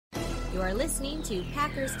You are listening to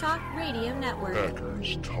Packers Talk Radio Network.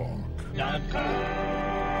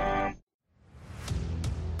 PackersTalk.com.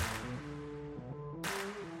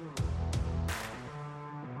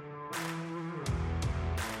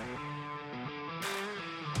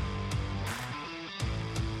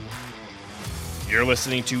 You're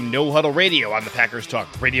listening to No Huddle Radio on the Packers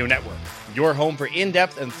Talk Radio Network, your home for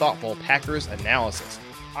in-depth and thoughtful Packers analysis.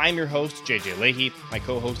 I'm your host, JJ Leahy. My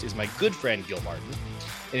co-host is my good friend, Gil Martin.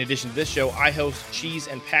 In addition to this show, I host Cheese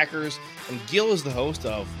and Packers, and Gil is the host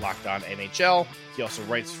of Locked On NHL. He also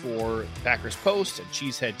writes for Packers Post and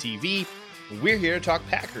Cheesehead TV. And we're here to talk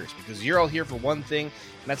Packers because you're all here for one thing,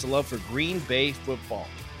 and that's a love for Green Bay football.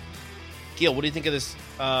 Gil, what do you think of this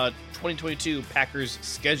 2022 Packers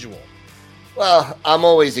schedule? Well, I'm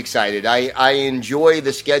always excited. I enjoy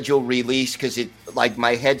the schedule release because it, like,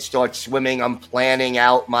 my head starts swimming. I'm planning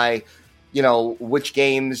out my, which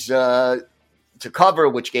games to cover,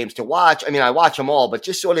 which games to watch. I mean, I watch them all, but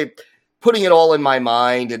just sort of putting it all in my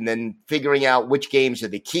mind and then figuring out which games are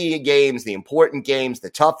the key games, the important games, the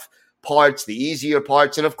tough parts, the easier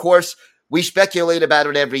parts. And of course, we speculate about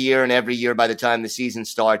it every year, and every year by the time the season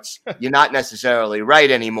starts, you're not necessarily right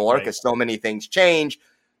anymore because so many things change.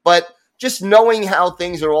 But just knowing how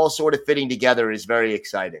things are all sort of fitting together is very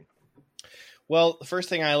exciting. Well, the first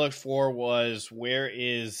thing I looked for was where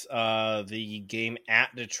is the game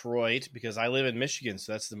at Detroit, because I live in Michigan,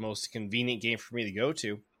 so that's the most convenient game for me to go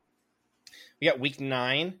to. We got week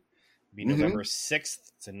 9, it'll be November 6th.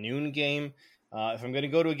 It's a noon game. If I'm going to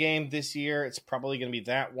go to a game this year, it's probably going to be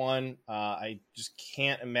that one. I just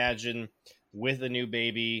can't imagine with a new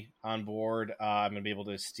baby on board, I'm going to be able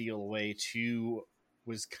to steal away to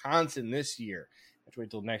Wisconsin this year. I have to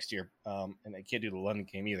wait till next year, and I can't do the London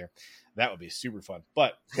game either. That would be super fun.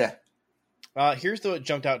 But here's what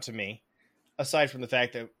jumped out to me, aside from the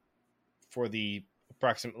fact that for the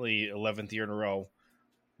approximately 11th year in a row,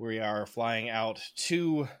 we are flying out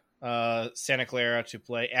to Santa Clara to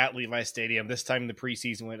play at Levi Stadium. This time in the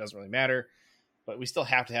preseason when it doesn't really matter, but we still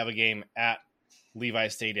have to have a game at Levi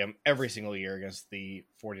Stadium every single year against the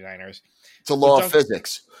 49ers. It's a law of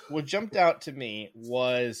physics. What jumped out to me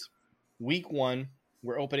was week 1,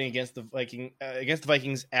 we're opening against the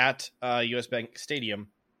Vikings at US Bank Stadium.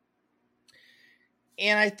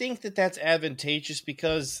 And I think that that's advantageous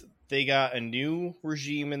because they got a new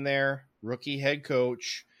regime in there, rookie head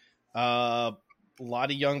coach, a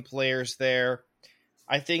lot of young players there.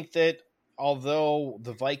 I think that although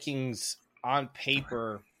the Vikings on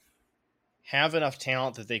paper have enough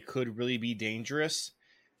talent that they could really be dangerous,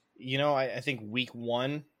 I think week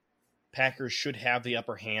 1, Packers should have the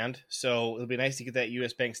upper hand. So it'll be nice to get that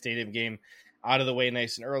US Bank Stadium game out of the way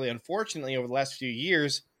nice and early. Unfortunately, over the last few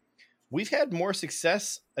years, we've had more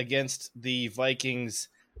success against the Vikings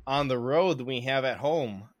on the road than we have at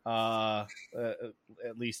home. At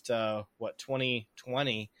least,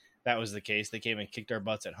 2020, that was the case. They came and kicked our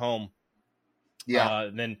butts at home. Yeah.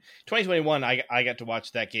 Then 2021, I got to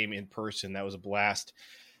watch that game in person. That was a blast.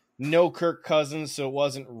 No Kirk Cousins, so it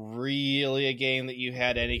wasn't really a game that you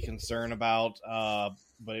had any concern about.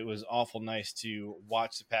 But it was awful nice to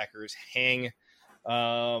watch the Packers hang.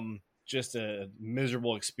 Just a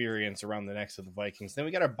miserable experience around the necks of the Vikings. Then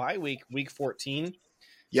we got our bye week, week 14.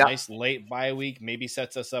 Yeah. Nice late bye week. Maybe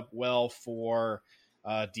sets us up well for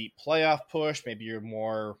a deep playoff push. Maybe you're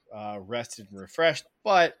more rested and refreshed.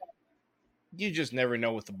 But you just never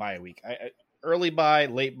know with the bye week. Early bye,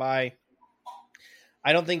 late bye.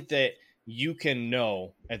 I don't think that you can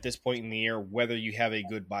know at this point in the year whether you have a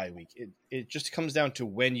good bye week. It just comes down to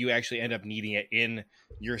when you actually end up needing it in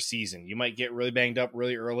your season. You might get really banged up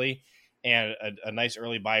really early, and a nice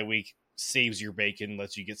early bye week saves your bacon,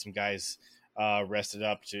 lets you get some guys rested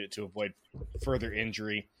up to avoid further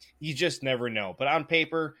injury. You just never know. But on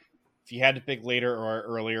paper, if you had to pick later or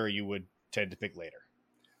earlier, you would tend to pick later.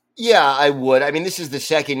 Yeah, I would. I mean, this is the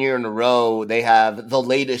second year in a row they have the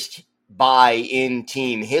latest bye in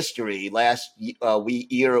team history. Last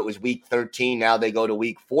year it was week 13. Now they go to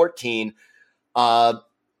week 14. I'm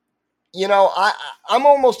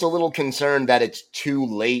almost a little concerned that it's too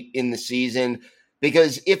late in the season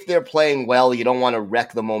because if they're playing well, you don't want to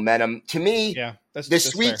wreck the momentum. To me, the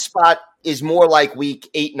sweet spot is more like week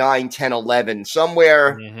 8, 9, 10, 11,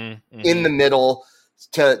 somewhere in the middle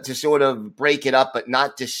to sort of break it up, but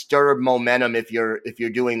not disturb momentum if you're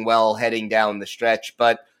doing well heading down the stretch.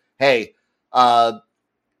 But hey, I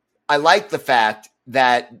like the fact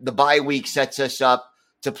that the bye week sets us up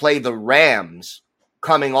to play the Rams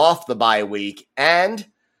coming off the bye week, and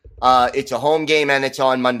it's a home game and it's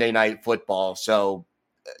on Monday Night Football. So,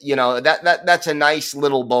 that's a nice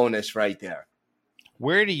little bonus right there.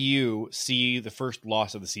 Where do you see the first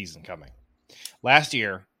loss of the season coming? Last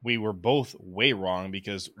year, we were both way wrong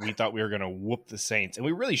because we thought we were going to whoop the Saints, and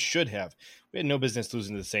we really should have. We had no business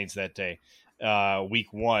losing to the Saints that day,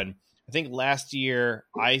 week 1. I think last year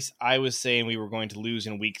I was saying we were going to lose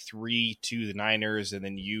in week 3 to the Niners, and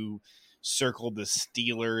then you circled the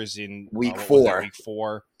Steelers in week 4. Week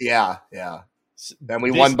 4. Yeah. And we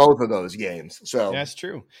won both of those games. So that's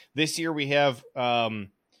true. This year we have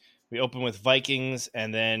we open with Vikings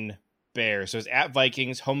and then Bears. So it's at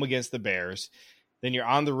Vikings, home against the Bears. Then you're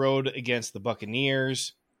on the road against the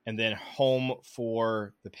Buccaneers, and then home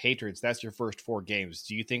for the Patriots. That's your first 4 games.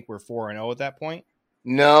 Do you think we're 4-0 at that point?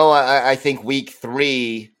 No, I think week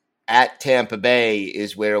 3 at Tampa Bay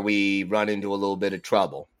is where we run into a little bit of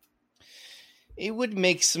trouble. It would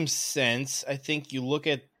make some sense. I think you look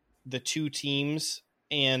at the two teams,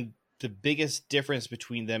 and the biggest difference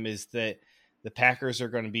between them is that the Packers are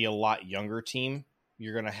going to be a lot younger team.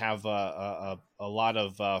 You're going to have a lot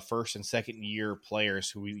of first and second year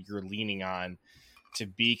players who you're leaning on to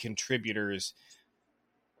be contributors.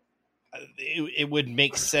 It would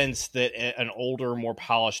make sense that an older, more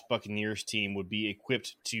polished Buccaneers team would be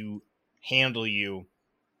equipped to handle you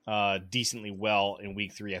decently well in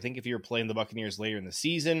week 3. I think if you're playing the Buccaneers later in the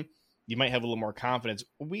season, you might have a little more confidence.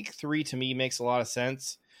 Week 3 to me makes a lot of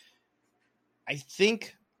sense. I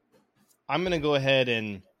think I'm going to go ahead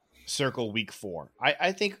and circle week 4.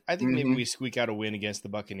 I think maybe we squeak out a win against the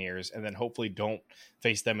Buccaneers and then hopefully don't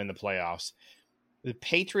face them in the playoffs. The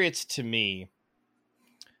Patriots to me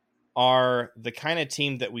are the kind of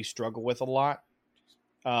team that we struggle with a lot.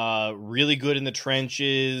 Really good in the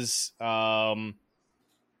trenches.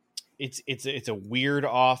 It's a weird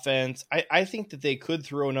offense. I think that they could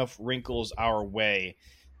throw enough wrinkles our way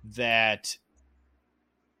that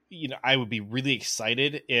I would be really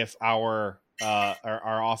excited if our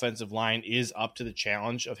offensive line is up to the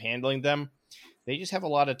challenge of handling them. They just have a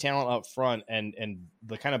lot of talent up front, and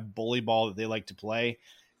the kind of bully ball that they like to play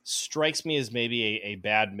strikes me as maybe a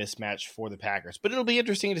bad mismatch for the Packers. But it'll be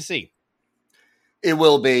interesting to see. It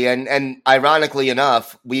will be, and ironically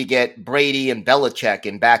enough, we get Brady and Belichick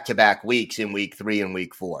in back-to-back weeks in week 3 and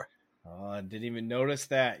week 4. Oh, I didn't even notice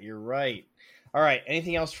that. You're right. All right,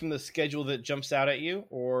 anything else from the schedule that jumps out at you,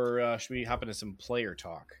 or should we hop into some player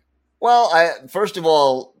talk? Well, first of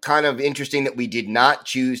all, kind of interesting that we did not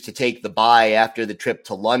choose to take the bye after the trip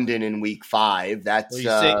to London in week 5. That's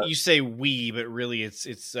you say we, but really it's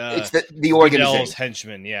the organization. Goodell's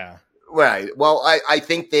henchmen, yeah. Right. Well, I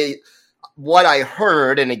think what I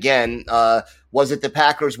heard, and again, was that the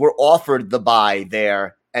Packers were offered the bye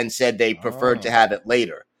there and said they preferred to have it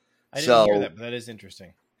later. I didn't hear that, but that is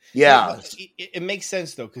interesting. Yeah. It makes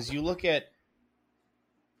sense, though, because you look at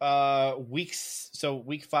weeks. So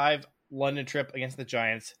week 5, London trip against the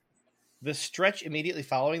Giants. The stretch immediately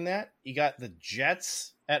following that, you got the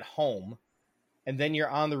Jets at home, and then you're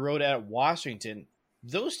on the road at Washington.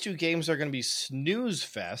 Those 2 games are going to be snooze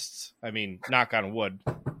fests. I mean, knock on wood.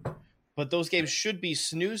 But those games should be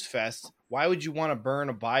snooze fests. Why would you want to burn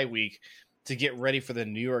a bye week to get ready for the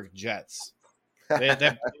New York Jets?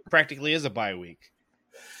 That practically is a bye week.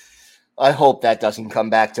 I hope that doesn't come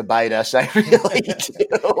back to bite us. I really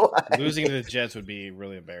do. Losing to the Jets would be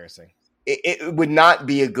really embarrassing. It would not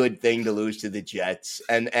be a good thing to lose to the Jets.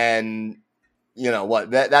 And you know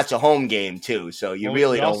what? That's a home game, too. So you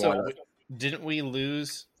really don't want to. Didn't we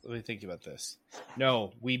lose? Let me think about this.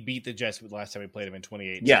 No, we beat the Jets the last time we played them in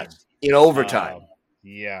 2018. Yes, in overtime.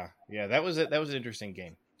 Yeah. That was an interesting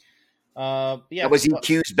game. That was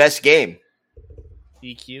EQ's best game.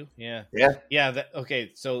 EQ, yeah.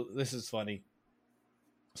 Okay, so this is funny.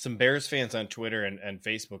 Some Bears fans on Twitter and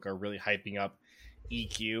Facebook are really hyping up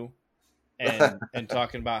EQ and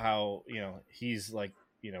talking about how he's like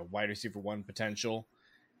wide receiver 1 potential.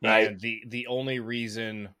 Right. And the only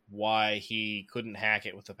reason why he couldn't hack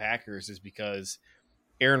it with the Packers is because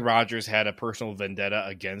Aaron Rodgers had a personal vendetta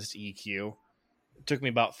against EQ. It took me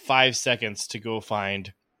about 5 seconds to go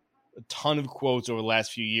find a ton of quotes over the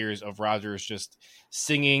last few years of Rodgers just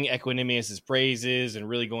singing Equanimeous' praises and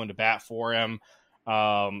really going to bat for him.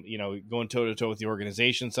 Going toe-to-toe with the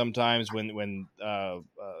organization sometimes when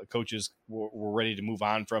coaches were ready to move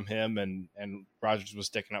on from him and Rodgers was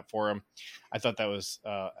sticking up for him. I thought that was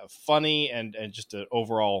funny and just an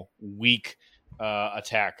overall weak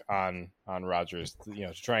attack on Rodgers,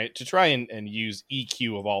 to try and use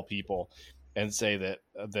EQ of all people and say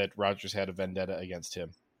that Rodgers had a vendetta against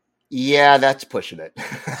him. Yeah, that's pushing it.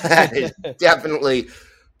 That is definitely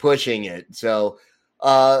pushing it. So,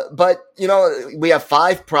 but we have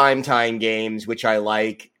 5 primetime games, which I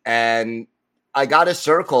like, and I got to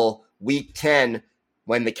circle week 10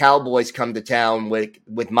 when the Cowboys come to town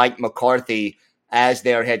with Mike McCarthy as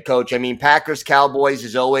their head coach. I mean, Packers Cowboys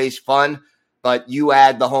is always fun, but you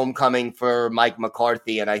add the homecoming for Mike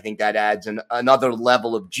McCarthy, and I think that adds another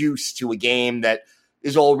level of juice to a game that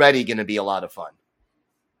is already going to be a lot of fun.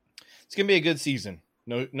 It's going to be a good season.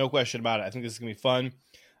 No question about it. I think this is going to be fun.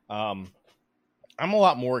 I'm a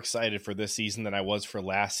lot more excited for this season than I was for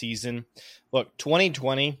last season. Look,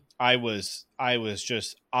 2020, I was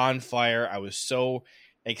just on fire. I was so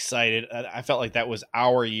excited. I felt like that was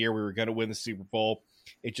our year. We were going to win the Super Bowl.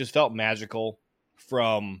 It just felt magical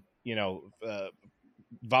from,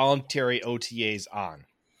 voluntary OTAs on.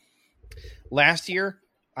 Last year,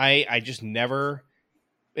 I just never,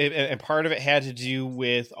 and part of it had to do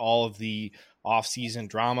with all of the off-season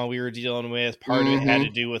drama we were dealing with. Part of it had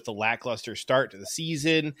to do with the lackluster start to the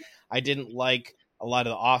season. I didn't like a lot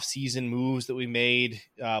of the off-season moves that we made,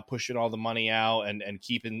 pushing all the money out and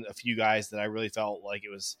keeping a few guys that I really felt like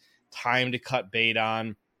it was time to cut bait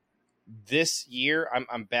on. This year,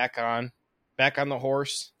 I'm back on the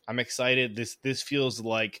horse. I'm excited. This feels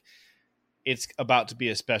like it's about to be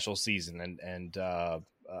a special season, and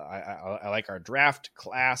I like our draft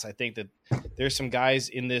class. I think that there's some guys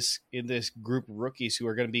in this group of rookies who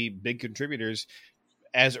are going to be big contributors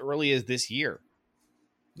as early as this year.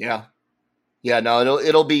 Yeah. No,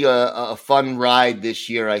 it'll be a fun ride this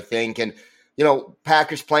year, I think. And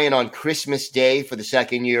Packers playing on Christmas Day for the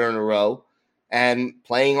second year in a row, and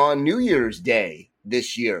playing on New Year's Day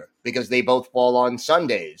this year because they both fall on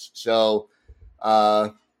Sundays. So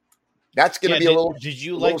that's going to be a little. Did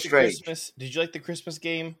you like the Christmas? Did you like the Christmas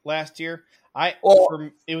game last year?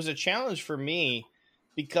 It was a challenge for me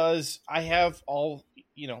because I have all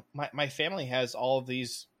my family has all of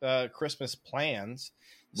these Christmas plans.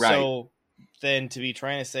 Right. So then to be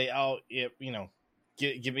trying to say,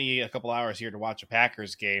 give me a couple hours here to watch a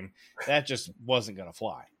Packers game, that just wasn't going to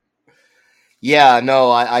fly. Yeah,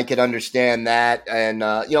 no, I could understand that. And,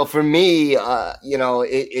 for me,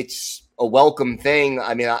 it's a welcome thing.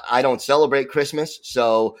 I mean, I don't celebrate Christmas.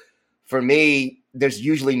 So for me, there's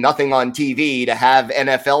usually nothing on TV. To have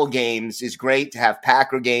NFL games is great. To have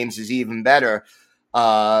Packer games is even better.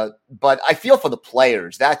 But I feel for the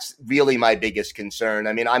players. That's really my biggest concern.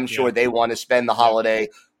 I mean, I'm sure they want to spend the holiday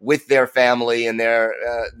with their family and their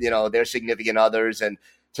significant others, and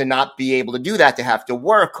to not be able to do that, to have to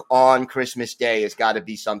work on Christmas Day has got to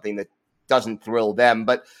be something that doesn't thrill them.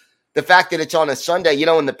 But the fact that it's on a Sunday,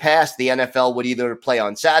 in the past, the NFL would either play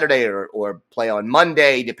on Saturday or play on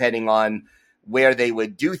Monday, depending on where they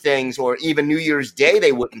would do things, or even New Year's Day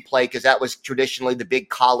they wouldn't play because that was traditionally the big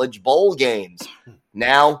college bowl games.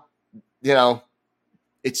 Now,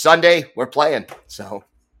 it's Sunday, we're playing. So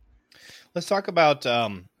let's talk about,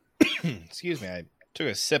 excuse me, I took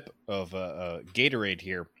a sip of Gatorade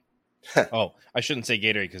here. Oh, I shouldn't say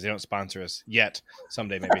Gatorade because they don't sponsor us yet.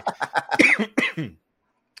 Someday, maybe.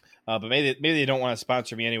 But maybe they don't want to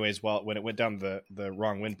sponsor me anyways. When it went down the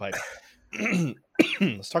wrong windpipe.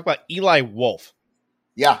 Let's talk about Eli Wolf.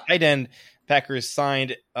 Yeah, tight end. Packers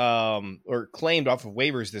signed or claimed off of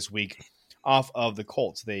waivers this week off of the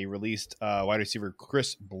Colts. They released wide receiver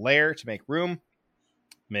Chris Blair to make room.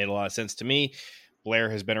 Made a lot of sense to me. Blair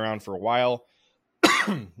has been around for a while.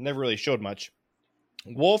 Never really showed much.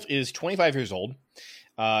 Wolf is 25 years old.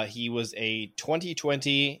 He was a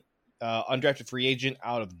 2020 undrafted free agent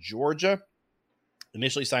out of Georgia.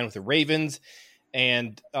 Initially signed with the Ravens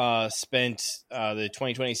and spent the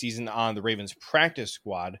 2020 season on the Ravens practice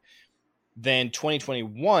squad. Then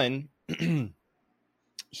 2021,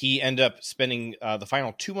 he ended up spending the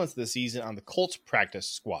final 2 months of the season on the Colts practice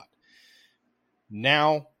squad.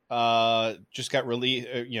 Now, just got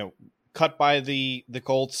cut by the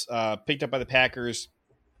Colts, picked up by the Packers.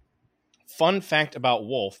 Fun fact about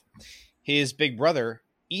Wolf, his big brother,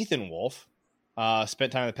 Ethan Wolf,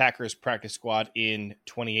 spent time in the Packers practice squad in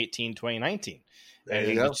 2018, 2019. There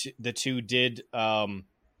you go. The two did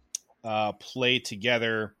play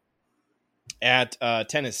together at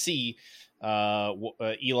Tennessee.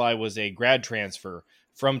 Eli was a grad transfer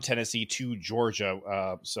from Tennessee to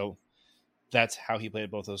Georgia. So that's how he played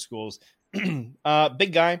at both those schools.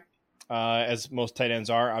 Big guy, as most tight ends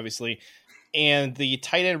are, obviously. And the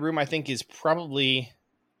tight end room, I think, is probably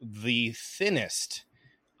the thinnest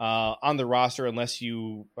on the roster, unless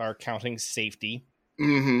you are counting safety.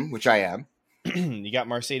 Which I am. You got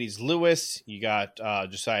Mercedes Lewis. You got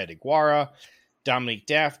Josiah DeGuara, Dominique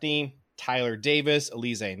Daphne, Tyler Davis,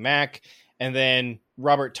 Alize Mack. And then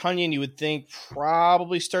Robert Tonyan, you would think,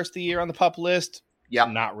 probably starts the year on the PUP list. Yeah,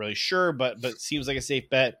 not really sure, but seems like a safe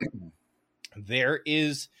bet. There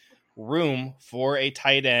is room for a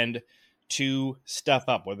tight end to step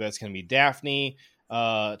up, whether that's going to be Daphne,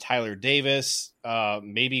 Tyler Davis,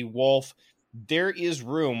 maybe Wolf. There is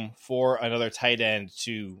room for another tight end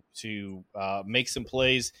to make some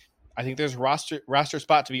plays. I think there's a roster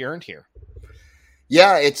spot to be earned here.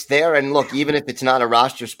 Yeah, it's there. And look, even if it's not a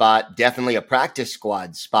roster spot, definitely a practice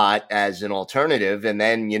squad spot as an alternative. And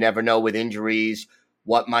then you never know with injuries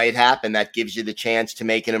what might happen. That gives you the chance to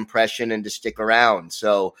make an impression and to stick around.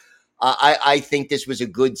 So I think this was a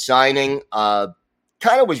good signing. Kind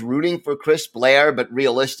of was rooting for Chris Blair, but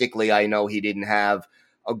realistically, I know he didn't have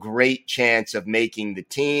a great chance of making the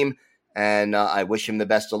team. And I wish him the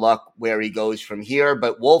best of luck where he goes from here.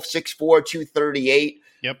 But Wolf, 6'4", 238.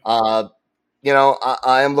 Yep.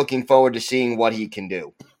 I am looking forward to seeing what he can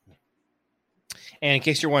do. And in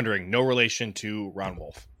case you're wondering, no relation to Ron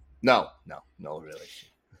Wolf. No relation.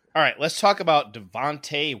 All right, let's talk about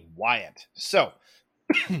Devonte Wyatt. So,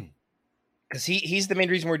 because he's the main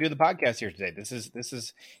reason we're doing the podcast here today. This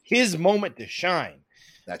is his moment to shine.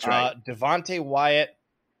 That's right. Devonte Wyatt,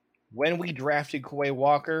 when we drafted Quay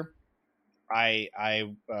Walker, I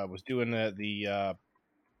was doing the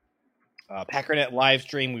Packernet live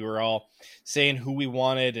stream. We were all saying who we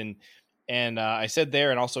wanted, and I said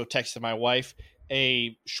there, and also texted my wife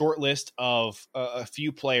a short list of a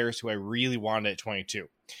few players who I really wanted at 22.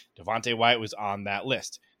 Devonte Wyatt was on that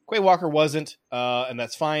list. Quay Walker wasn't, and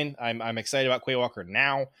that's fine. I'm excited about Quay Walker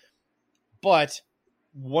now, but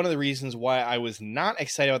one of the reasons why I was not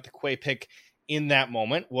excited about the Quay pick in that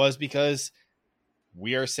moment was because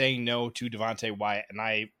we are saying no to Devonte Wyatt, and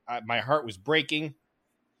I my heart was breaking.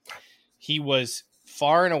 He was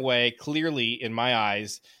far and away, clearly in my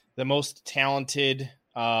eyes, the most talented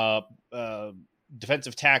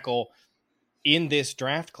defensive tackle in this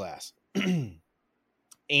draft class.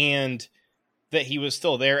 And that he was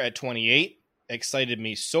still there at 28 excited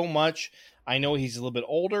me so much. I know he's a little bit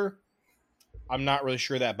older. I'm not really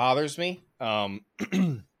sure that bothers me.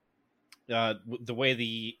 The way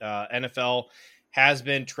the NFL has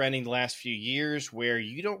been trending the last few years, where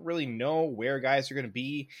you don't really know where guys are going to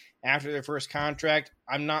be after their first contract.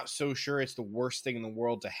 I'm not so sure it's the worst thing in the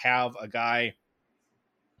world to have a guy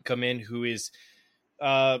come in who is,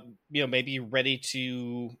 maybe ready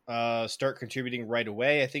to start contributing right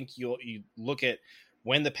away. I think you look at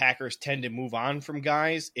when the Packers tend to move on from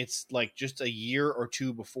guys, it's like just a year or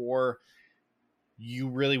two before you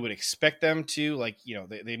really would expect them to,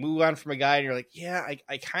 they move on from a guy and you're like, yeah,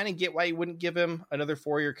 I kind of get why you wouldn't give him another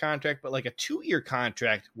 4-year contract, but like a 2-year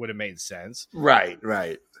contract would have made sense. Right.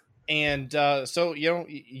 And so,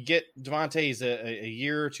 you get Devontae, he's a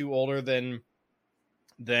year or two older than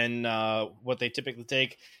what they typically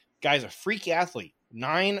take. Guy's a freak athlete,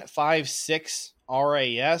 9.56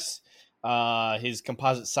 RAS. His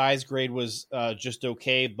composite size grade was just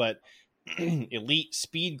okay, but elite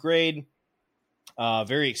speed grade.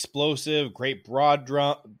 Very explosive, great broad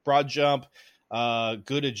jump,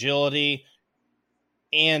 good agility.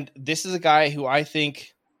 And this is a guy who I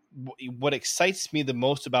think what excites me the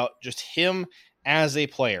most about just him as a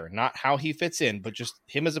player, not how he fits in, but just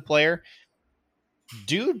him as a player.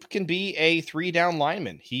 Dude can be a 3-down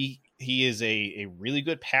lineman. He is a really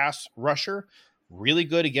good pass rusher, really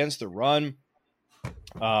good against the run,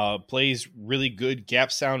 plays really good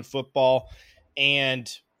gap sound football.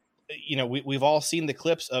 And we've all seen the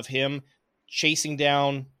clips of him chasing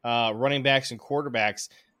down running backs and quarterbacks.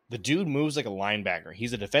 The dude moves like a linebacker.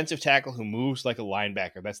 He's a defensive tackle who moves like a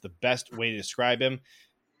linebacker. That's the best way to describe him.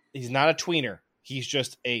 He's not a tweener. He's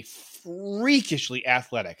just a freakishly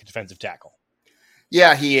athletic defensive tackle.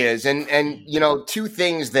 Yeah, he is. And two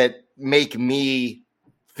things that make me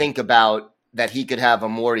think about that he could have a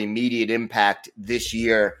more immediate impact this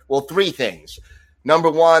year. Well, 3 things. Number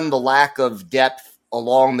one, the lack of depth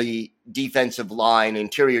along the defensive line,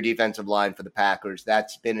 interior defensive line for the Packers.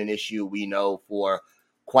 That's been an issue we know for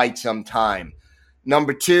quite some time.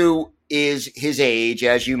 Number 2 is his age.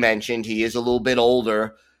 As you mentioned, he is a little bit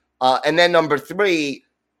older. And then number 3,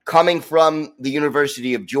 coming from the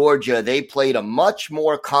University of Georgia, they played a much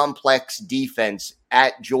more complex defense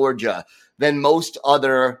at Georgia than most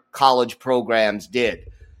other college programs did.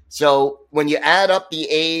 So when you add up the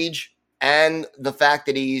age and the fact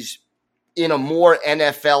that he's in a more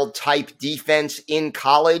NFL-type defense in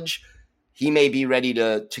college, he may be ready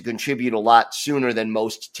to contribute a lot sooner than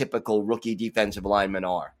most typical rookie defensive linemen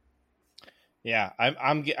are. Yeah,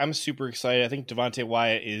 I'm super excited. I think Devonte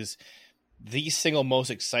Wyatt is the single most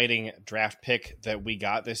exciting draft pick that we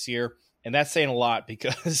got this year, and that's saying a lot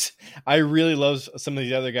because I really love some of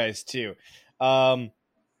these other guys too. One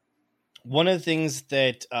of the things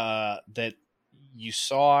that you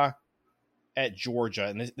saw at Georgia,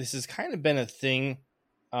 and this has kind of been a thing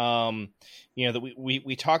That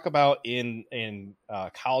we talk about in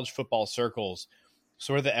college football circles,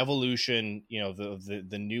 sort of the evolution,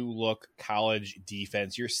 the new look college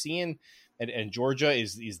defense. You're seeing, and Georgia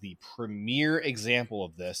is the premier example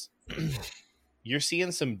of this. You're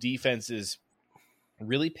seeing some defenses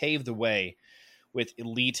really pave the way with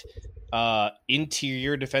elite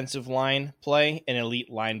interior defensive line play and elite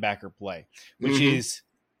linebacker play, which is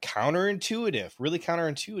counterintuitive, really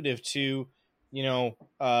counterintuitive to,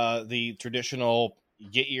 the traditional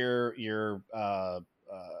get your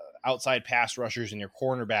outside pass rushers and your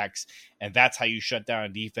cornerbacks, and that's how you shut down a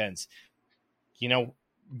defense.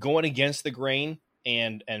 Going against the grain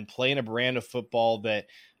and playing a brand of football that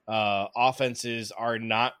offenses are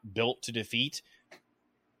not built to defeat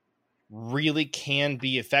really can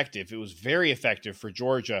be effective. It was very effective for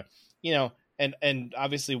Georgia, and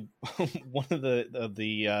obviously one of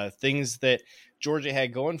the things that Georgia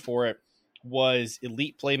had going for it was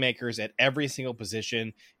elite playmakers at every single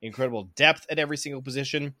position, incredible depth at every single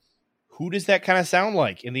position. Who does that kind of sound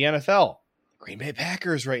like in the NFL? Green Bay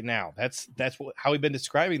Packers right now. That's how we've been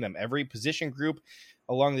describing them. Every position group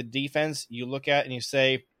along the defense you look at and you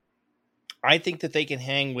say, I think that they can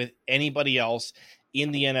hang with anybody else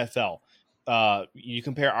in the NFL. You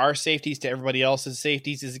compare our safeties to everybody else's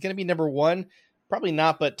safeties. Is it going to be number one? Probably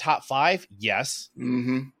not, but top five? Yes.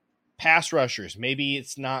 Mm-hmm. Pass rushers. Maybe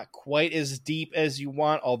it's not quite as deep as you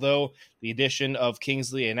want, although the addition of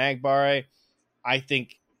Kingsley and Agbare, I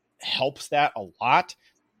think, helps that a lot.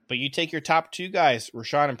 But you take your top two guys,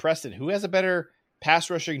 Rashawn and Preston, who has a better pass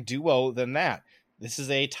rushing duo than that? This is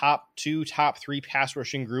a top two, top three pass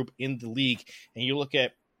rushing group in the league. And you look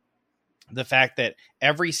at the fact that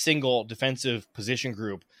every single defensive position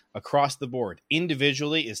group across the board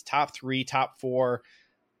individually is top three, top four,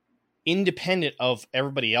 independent of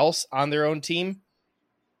everybody else on their own team.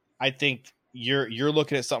 I think you're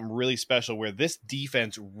looking at something really special where this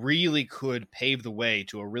defense really could pave the way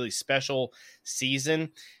to a really special season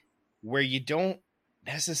where you don't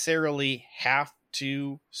necessarily have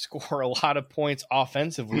to score a lot of points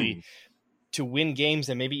offensively to win games,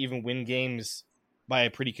 and maybe even win games by a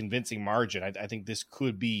pretty convincing margin. I think this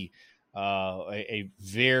could be a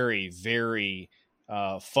very, very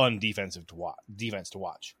fun defense to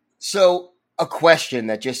watch. So a question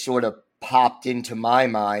that just sort of popped into my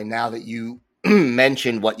mind now that you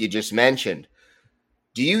mentioned what you just mentioned.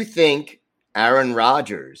 Do you think Aaron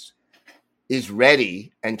Rodgers is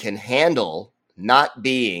ready and can handle not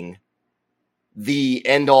being the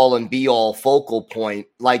end-all and be-all focal point?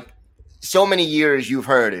 Like so many years you've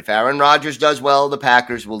heard, if Aaron Rodgers does well, the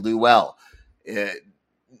Packers will do well.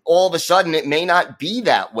 All of a sudden, it may not be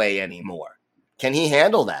that way anymore. Can he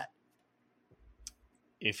handle that?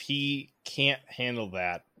 If he can't handle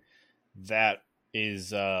that, that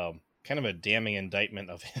is kind of a damning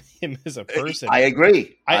indictment of him as a person. I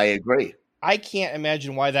agree. I agree. I can't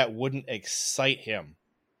imagine why that wouldn't excite him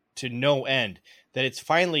to no end, that it's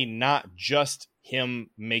finally not just him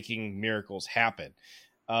making miracles happen.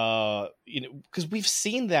 Because we've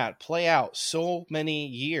seen that play out so many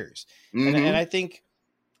years. Mm-hmm. And I think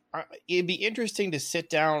it'd be interesting to sit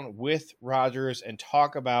down with Rodgers and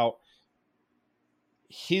talk about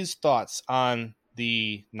his thoughts on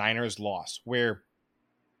the Niners loss, where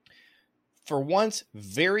for once,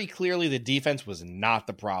 very clearly the defense was not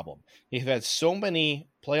the problem. They've had so many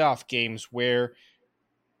playoff games where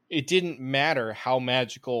it didn't matter how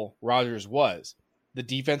magical Rodgers was. The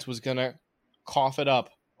defense was going to cough it up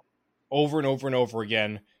over and over and over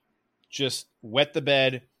again, just wet the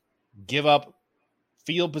bed, give up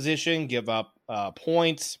field position, give up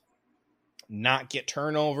points, not get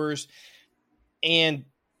turnovers. And,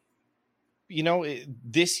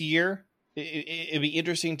 this year, it'd be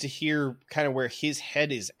interesting to hear kind of where his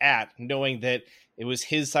head is at, knowing that it was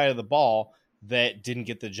his side of the ball that didn't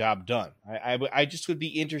get the job done. I just would be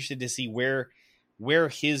interested to see where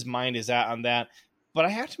his mind is at on that. But I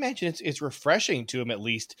have to imagine it's refreshing to him at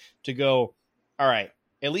least to go, all right,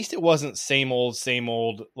 at least it wasn't same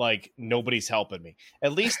old, like nobody's helping me.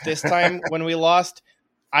 At least this time when we lost,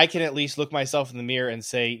 I can at least look myself in the mirror and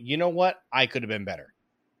say, you know what? I could have been better.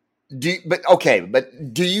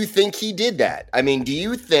 But do you think he did that? I mean, do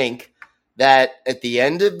you think that at the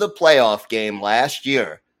end of the playoff game last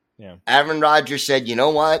year, Aaron Rodgers said, you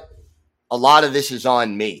know what? A lot of this is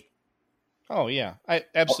on me. Oh, yeah.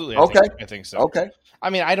 Absolutely. I think so. Okay. I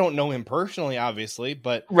mean, I don't know him personally, obviously,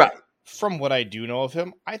 but right. From what I do know of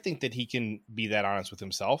him, I think that he can be that honest with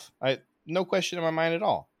himself. No question in my mind at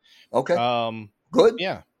all. Okay. Good.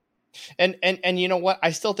 Yeah. And you know what?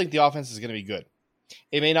 I still think the offense is going to be good.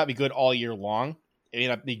 It may not be good all year long. It may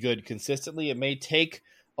not be good consistently. It may take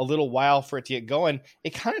a little while for it to get going.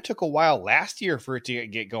 It kind of took a while last year for it to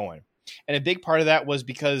get going. And a big part of that was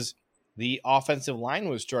because the offensive line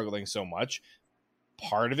was struggling so much.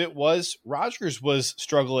 Part of it was Rodgers was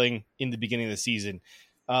struggling in the beginning of the season.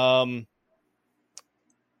 Well,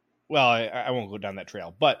 I won't go down that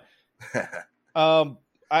trail, but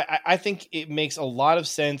I think it makes a lot of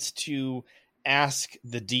sense to ask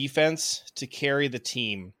the defense to carry the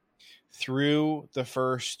team through the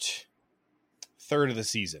first third of the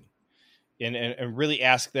season and really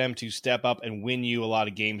ask them to step up and win you a lot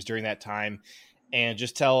of games during that time, and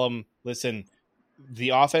just tell them, listen, the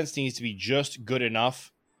offense needs to be just good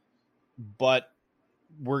enough, but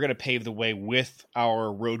we're going to pave the way with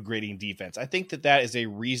our road grading defense. I think that is a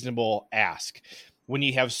reasonable ask when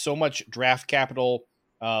you have so much draft capital,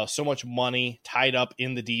 so much money tied up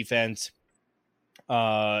in the defense,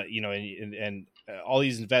 and all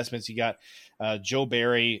these investments you got. Joe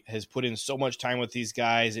Barry has put in so much time with these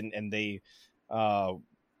guys, and they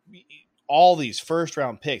all these first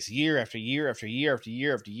round picks year after year after year after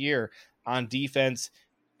year after year on defense,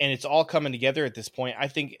 and it's all coming together at this point. I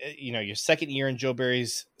think your second year in Joe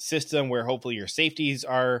Barry's system, where hopefully your safeties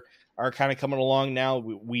are kind of coming along now.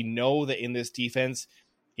 We know that in this defense,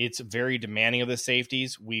 it's very demanding of the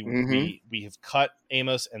safeties. We have cut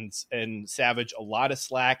Amos and Savage a lot of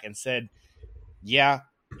slack and said, yeah,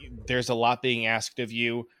 there's a lot being asked of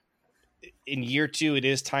you. In year two, it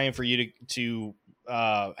is time for you to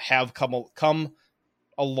have come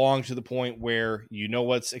along to the point where you know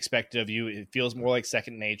what's expected of you. It feels more like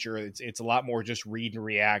second nature. It's a lot more just read and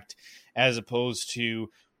react as opposed to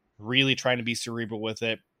really trying to be cerebral with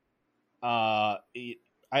it. I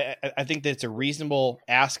think that it's a reasonable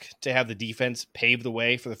ask to have the defense pave the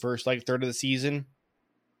way for the first third of the season,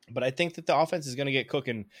 but I think that the offense is going to get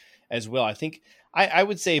cooking as well. I think I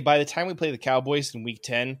would say by the time we play the Cowboys in week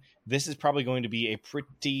 10, this is probably going to be a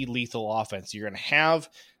pretty lethal offense. You're going to have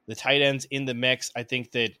the tight ends in the mix. I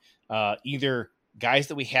think that either guys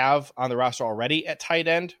that we have on the roster already at tight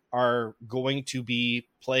end are going to be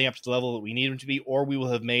playing up to the level that we need them to be, or we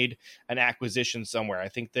will have made an acquisition somewhere. I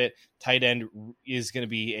think that tight end is going to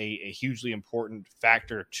be a hugely important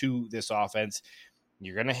factor to this offense.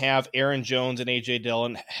 You're going to have Aaron Jones and A.J.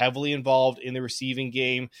 Dillon heavily involved in the receiving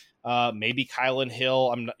game. Maybe Kylan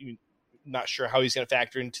Hill. I'm not sure how he's going to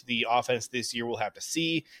factor into the offense this year. We'll have to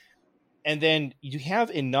see. And then you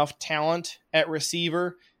have enough talent at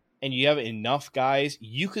receiver and you have enough guys,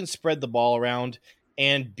 you can spread the ball around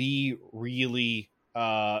and be really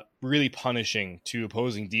punishing to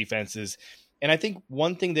opposing defenses. And I think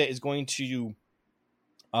one thing that is going to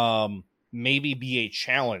maybe be a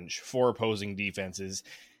challenge for opposing defenses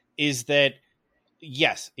is that,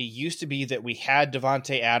 yes, it used to be that we had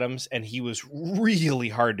Devontae Adams and he was really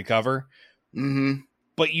hard to cover,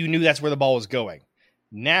 but you knew that's where the ball was going.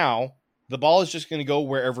 Now the ball is just going to go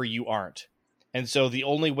wherever you aren't. And so the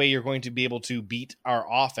only way you're going to be able to beat our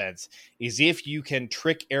offense is if you can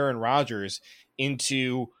trick Aaron Rodgers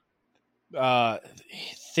into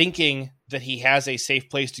thinking that he has a safe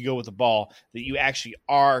place to go with the ball, that you actually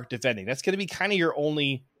are defending. That's going to be kind of your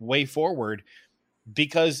only way forward,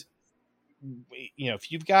 because if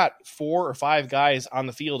you've got 4 or 5 guys on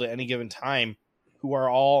the field at any given time who are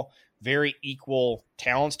all very equal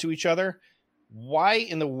talents to each other, why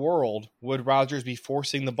in the world would Rodgers be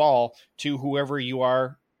forcing the ball to whoever you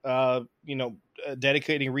are,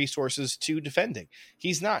 dedicating resources to defending?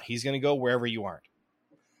 He's not. He's going to go wherever you aren't.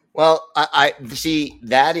 Well, I see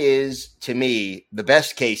that is, to me, the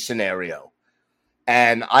best case scenario.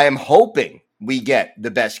 And I am hoping we get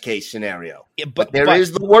the best case scenario. Yeah, but there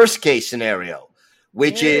is the worst case scenario,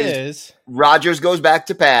 which is Rodgers goes back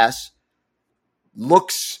to pass,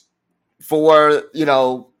 looks for,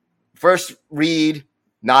 first read,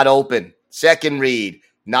 not open. Second read,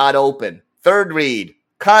 not open. Third read,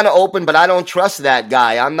 kind of open, but I don't trust that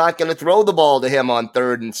guy. I'm not going to throw the ball to him on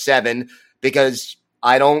 3rd and 7 because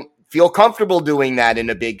I don't feel comfortable doing that in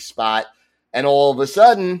a big spot. And all of a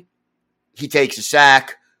sudden, he takes a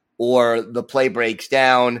sack or the play breaks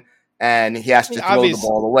down and he has to throw the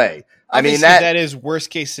ball away. That is worst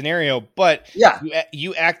case scenario, but yeah,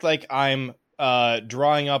 you act like I'm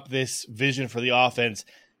drawing up this vision for the offense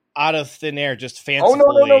out of thin air, just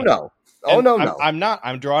fancifully. No. I'm not.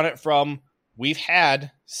 I'm drawing it from, we've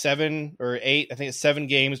had 7 or 8, I think it's 7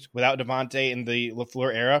 games without Devontae in the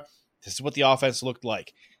LaFleur era. This is what the offense looked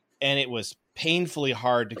like. And it was painfully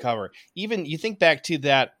hard to cover. Even you think back to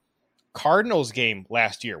that Cardinals game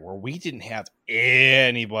last year where we didn't have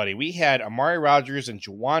anybody. We had Amari Rodgers and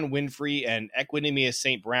Juwan Winfrey and Equanimeous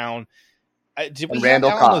St. Brown. Did we have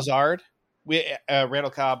Alan Lazard?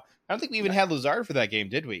 Randall Cobb. I don't think we even had Lazard for that game,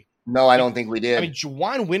 did we? No, I don't think we did. I mean,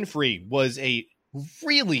 Juwan Winfrey was a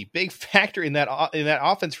really big factor in that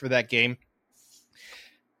offense for that game.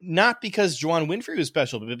 Not because Juwan Winfrey was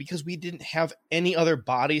special, but because we didn't have any other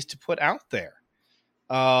bodies to put out there.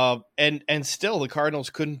 And still the Cardinals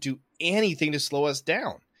couldn't do anything to slow us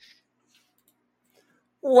down.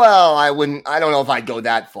 Well, I don't know if I'd go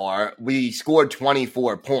that far. We scored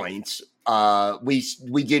 24 points.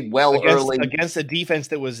 We did well early against a defense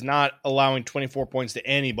that was not allowing 24 points to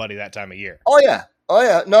anybody that time of year. Oh yeah.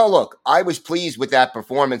 No, look, I was pleased with that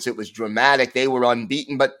performance. It was dramatic. They were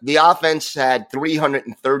unbeaten, but the offense had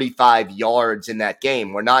 335 yards in that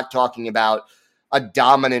game. We're not talking about a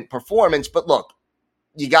dominant performance, but look,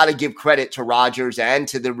 you got to give credit to Rodgers and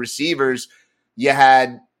to the receivers. You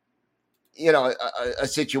had, a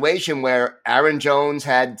situation where Aaron Jones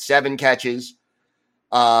had 7 catches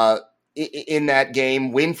in that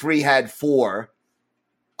game. Winfrey had 4.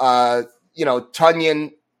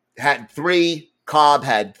 Tunyon had 3. Cobb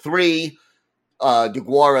had 3,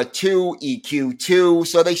 DeGuara 2, EQ 2.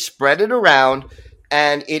 So they spread it around,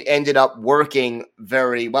 and it ended up working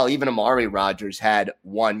very well. Even Amari Rodgers had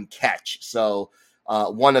 1 catch. So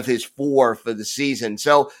one of his 4 for the season.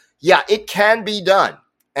 So, yeah, it can be done.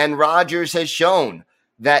 And Rodgers has shown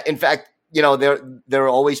that, in fact, there are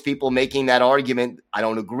always people making that argument. I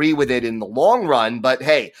don't agree with it in the long run, but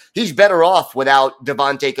hey, he's better off without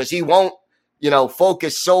Davante because he won't,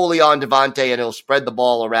 focus solely on Davante and he'll spread the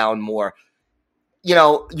ball around more.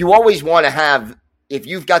 You always want to have, if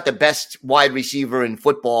you've got the best wide receiver in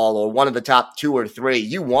football or one of the top 2 or 3,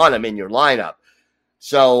 you want him in your lineup.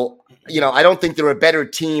 So, I don't think they're a better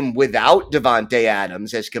team without Davante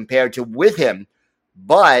Adams as compared to with him.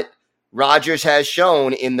 But Rodgers has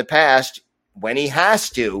shown in the past, when he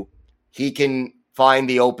has to, he can find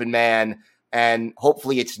the open man. And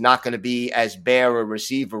hopefully it's not going to be as bare a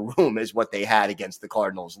receiver room as what they had against the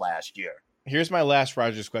Cardinals last year. Here's my last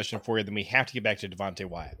Rodgers question for you. Then we have to get back to Devontae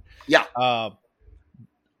Wyatt. Yeah.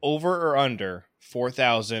 Over or under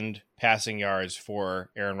 4,000 passing yards for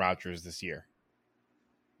Aaron Rodgers this year?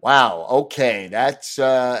 Wow. Okay. That's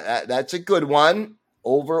a good one.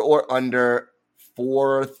 Over or under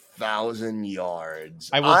 4,000 yards.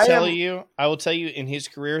 I will tell you in his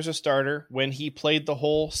career as a starter, when he played the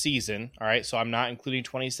whole season, all right, so I'm not including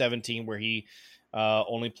 2017 where he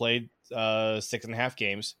only played 6.5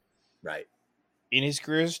 games. Right. In his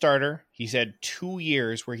career as a starter, he's had 2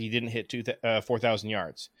 years where he didn't hit 4,000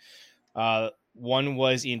 yards. One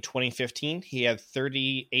was in 2015. He had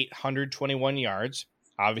 3,821 yards.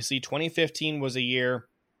 Obviously, 2015 was a year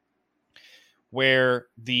where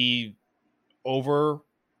the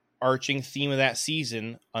overarching theme of that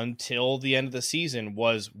season until the end of the season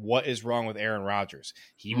was what is wrong with Aaron Rodgers.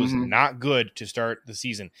 He was not good to start the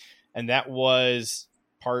season, and that was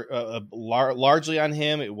largely on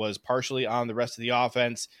him. It was partially on the rest of the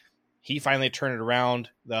offense. He finally turned it around.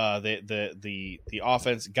 The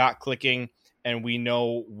offense got clicking, and we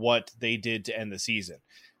know what they did to end the season.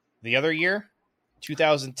 The other year,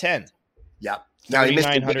 2010. Yeah.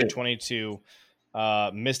 3,922.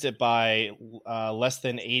 Missed it by less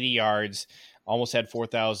than 80 yards. Almost had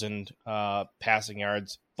 4,000 passing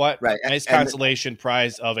yards. But nice consolation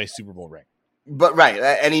prize of a Super Bowl ring. But right,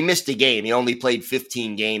 and he missed a game. He only played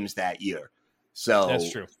 15 games that year. So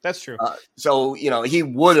That's true. So he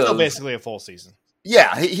would have basically a full season.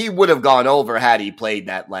 Yeah, he would have gone over had he played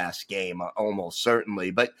that last game, almost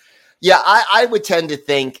certainly. But yeah, I would tend to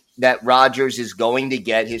think that Rodgers is going to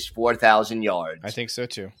get his 4,000 yards. I think so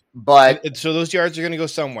too. But so those yards are going to go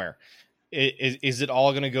somewhere. Is it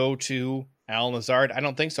all going to go to Allen Lazard? I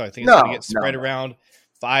don't think so. I think it's going to get spread around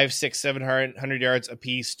 500, 600, 700 yards a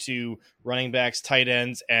piece to running backs, tight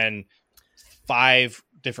ends, and 5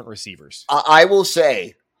 different receivers. I will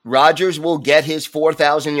say Rodgers will get his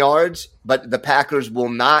 4,000 yards, but the Packers will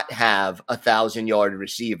not have a 1,000-yard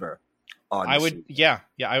receiver. I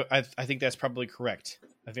think that's probably correct.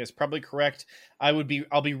 I'll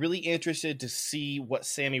be really interested to see what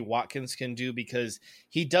Sammy Watkins can do because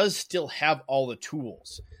he does still have all the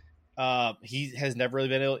tools. He has never really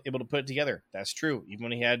been able to put it together. That's true. Even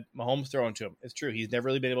when he had Mahomes thrown to him, it's true. He's never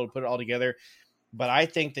really been able to put it all together. But I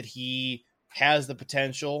think that he has the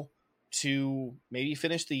potential to maybe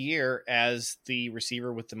finish the year as the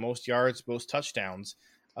receiver with the most yards, most touchdowns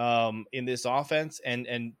in this offense.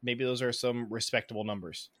 And maybe those are some respectable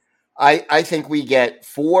numbers. I think we get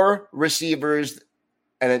 4 receivers,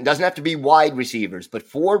 and it doesn't have to be wide receivers, but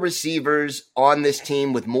 4 receivers on this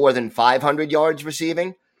team with more than 500 yards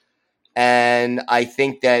receiving. And I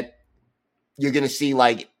think that you're going to see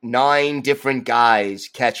like 9 different guys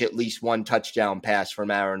catch at least 1 touchdown pass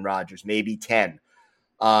from Aaron Rodgers, maybe 10.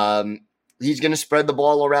 He's going to spread the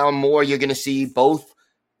ball around more. You're going to see both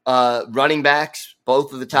running backs,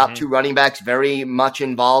 both of the top two running backs, very much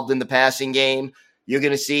involved in the passing game. You're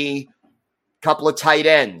going to see a couple of tight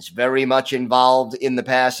ends very much involved in the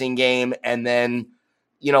passing game. And then,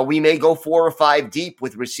 we may go 4 or 5 deep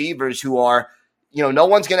with receivers who are, no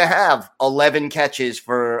one's going to have 11 catches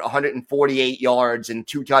for 148 yards and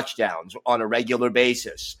 2 touchdowns on a regular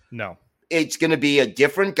basis. No. It's going to be a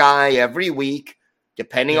different guy every week,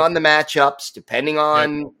 depending on the matchups, depending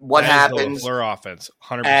on what happens. LaFleur offense,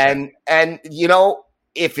 100%. And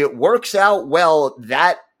if it works out well,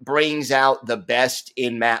 that brings out the best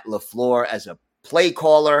in Matt LaFleur as a play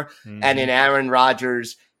caller and in Aaron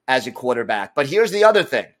Rodgers as a quarterback. But here's the other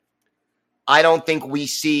thing. I don't think we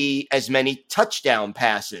see as many touchdown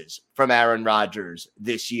passes from Aaron Rodgers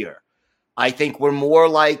this year. I think we're more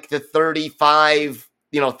like the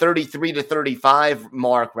 33 to 35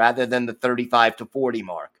 mark rather than the 35 to 40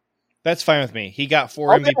 mark. That's fine with me. He got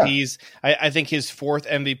 4 MVPs. I think his 4th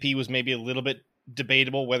MVP was maybe a little bit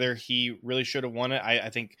debatable whether he really should have won it. I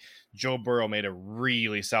think Joe Burrow made a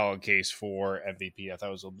really solid case for MVP. I thought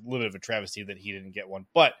it was a little bit of a travesty that he didn't get one.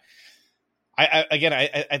 But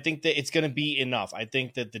I think that it's going to be enough. I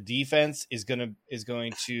think that the defense is going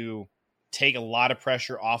to take a lot of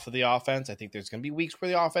pressure off of the offense. I think there's going to be weeks where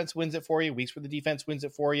the offense wins it for you, weeks where the defense wins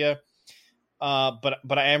it for you. But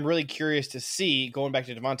I am really curious to see, going back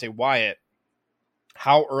to Devontae Wyatt,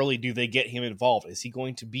 how early do they get him involved? Is he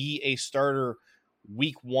going to be a starter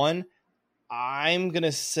week 1? I'm going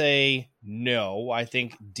to say no. I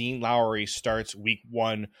think Dean Lowry starts week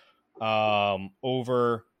 1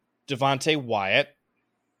 over Devontae Wyatt.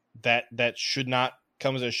 That should not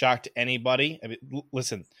come as a shock to anybody. I mean,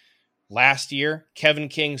 listen, last year, Kevin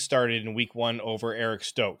King started in week 1 over Eric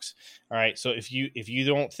Stokes. All right. So if you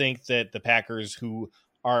don't think that the Packers, who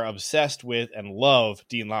are obsessed with and love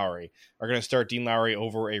Dean Lowry, are going to start Dean Lowry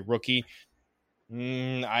over a rookie,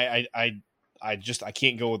 I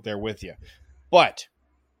can't go there with you. But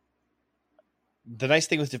the nice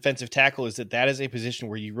thing with defensive tackle is that is a position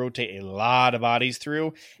where you rotate a lot of bodies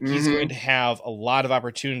through. He's going to have a lot of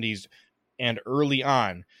opportunities and early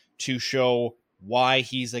on to show why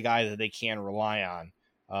he's the guy that they can rely on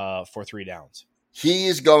for 3 downs. He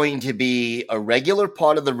is going to be a regular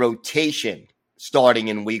part of the rotation starting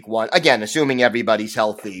in week 1. Again, assuming everybody's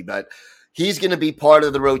healthy, but he's going to be part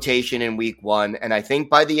of the rotation in week 1. And I think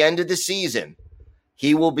by the end of the season,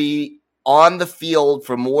 he will be on the field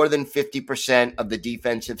for more than 50% of the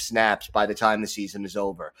defensive snaps by the time the season is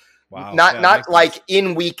over. Wow. Not like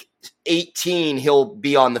in week 18, he'll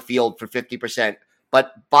be on the field for 50%.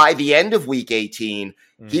 But by the end of week 18,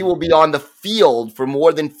 he will be on the field for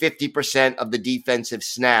more than 50% of the defensive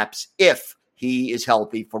snaps if he is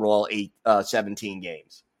healthy for all 17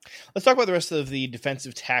 games. Let's talk about the rest of the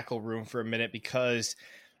defensive tackle room for a minute, because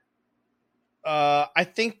I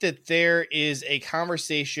think that there is a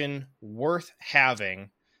conversation worth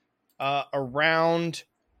having around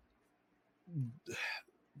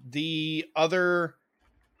the other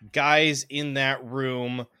guys in that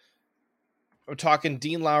room. We're talking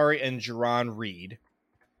Dean Lowry and Jarran Reed.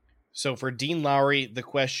 So for Dean Lowry, the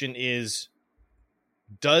question is,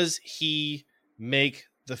 does he make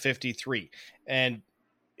the 53? And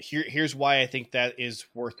here's why I think that is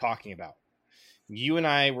worth talking about. You and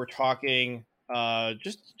I were talking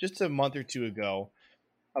just a month or two ago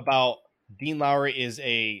about Dean Lowry is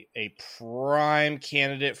a prime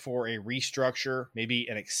candidate for a restructure, maybe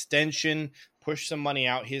an extension, push some money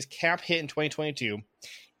out. His cap hit in 2022,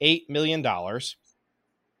 $8 million.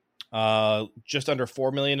 Just under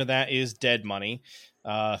 $4 million of that is dead money,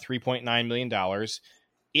 $3.9 million.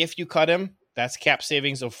 If you cut him, that's cap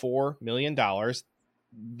savings of $4 million.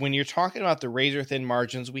 When you're talking about the razor thin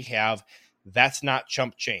margins we have, that's not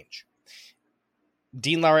chump change.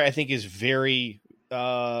 Dean Lowry, I think, is very,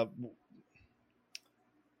 a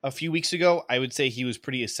few weeks ago, I would say he was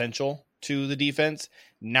pretty essential to the defense.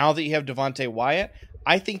 Now that you have Devontae Wyatt,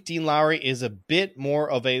 I think Dean Lowry is a bit more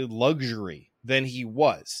of a luxury than he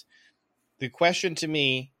was. The question to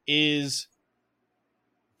me is,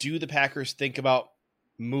 do the Packers think about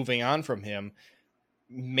moving on from him?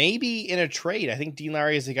 Maybe in a trade. I think Dean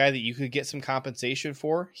Lowry is a guy that you could get some compensation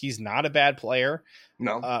for. He's not a bad player.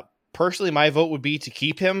 No. Personally, my vote would be to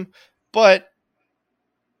keep him, but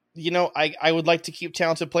I would like to keep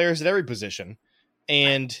talented players at every position.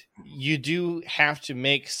 And you do have to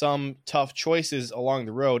make some tough choices along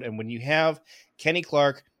the road. And when you have Kenny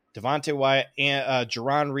Clark, Devontae Wyatt, and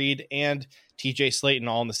Jarran Reed, and TJ Slayton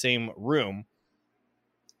all in the same room,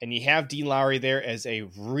 and you have Dean Lowry there as a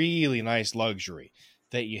really nice luxury,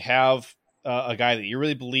 that you have a guy that you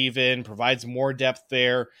really believe in, provides more depth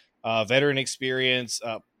there, veteran experience,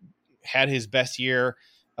 had his best year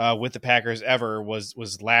with the Packers ever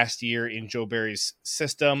was last year in Joe Barry's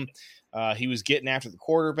system. He was getting after the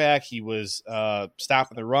quarterback. He was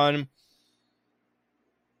stopping the run.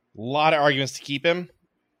 A lot of arguments to keep him,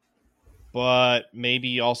 but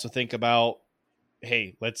maybe also think about,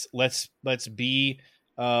 hey, let's be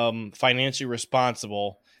financially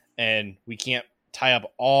responsible, and we can't tie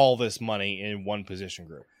up all this money in one position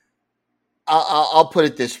group. I'll put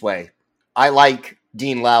it this way. I like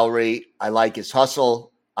Dean Lowry. I like his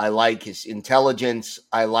hustle. I like his intelligence.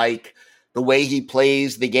 I like the way he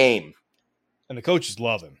plays the game. And the coaches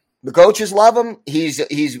love him. The coaches love him. He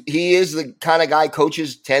is the kind of guy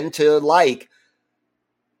coaches tend to like,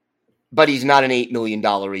 but he's not an $8 million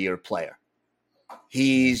a year player.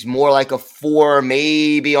 He's more like a $4,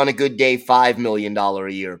 maybe on a good day, $5 million a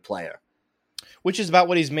year player. Which is about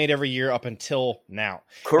what he's made every year up until now.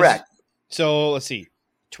 Correct. So let's see.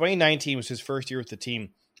 2019 was his first year with the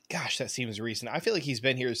team. Gosh, that seems recent. I feel like he's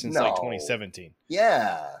been here since like 2017.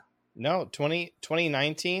 Yeah. No,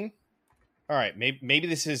 2019? All right, maybe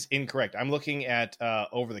this is incorrect. I'm looking at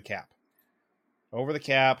Over the Cap. Over the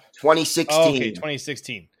Cap. 2016. Oh, okay,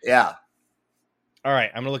 2016. Yeah. All right,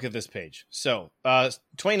 I'm going to look at this page. So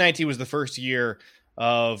 2019 was the first year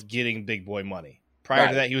of getting big boy money. Prior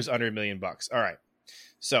to that, he was under $1 million. All right.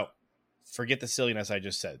 So forget the silliness I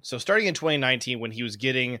just said. So starting in 2019, when he was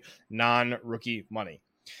getting non-rookie money,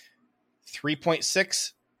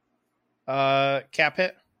 3.6 cap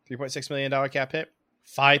hit, $3.6 million cap hit,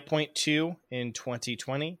 5.2 in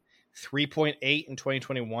 2020, 3.8 in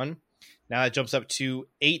 2021. Now that jumps up to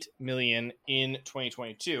 $8 million in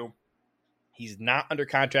 2022. He's not under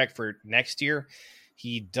contract for next year.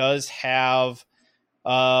 He does have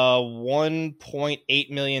 $1.8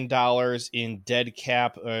 million in dead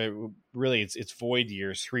cap. Really, it's void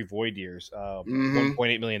years, 3 void years,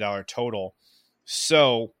 $1.8 million total.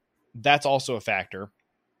 So that's also a factor.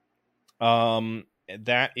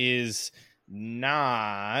 That is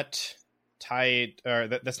not tied, or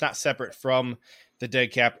that's not separate from the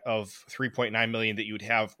dead cap of $3.9 million that you would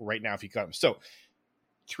have right now if you cut him. So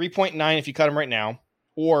 3.9 if you cut him right now,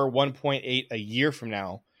 or 1.8 a year from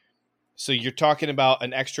now. So you're talking about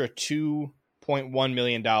an extra $2.1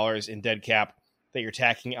 million in dead cap that you're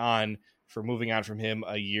tacking on for moving on from him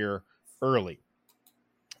a year early.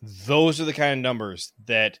 Those are the kind of numbers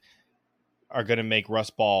that are going to make Russ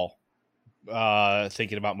Ball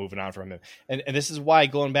thinking about moving on from him. And this is why,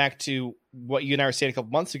 going back to what you and I were saying a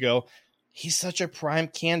couple months ago, he's such a prime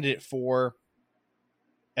candidate for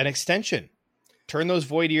an extension. Turn those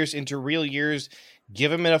void years into real years.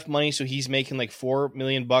 Give him enough money so he's making like $4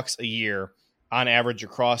 million a year on average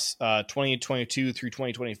across 2022 through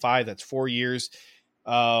 2025. That's 4 years.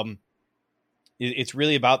 It's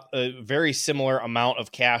really about a very similar amount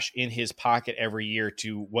of cash in his pocket every year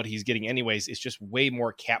to what he's getting anyways. It's just way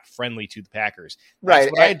more cap friendly to the Packers. That's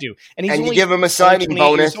right. what I do. And he's only you give him a signing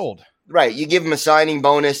bonus. Old. Right. You give him a signing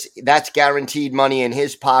bonus. That's guaranteed money in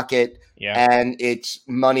his pocket. Yeah. And it's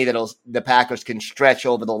money that the Packers can stretch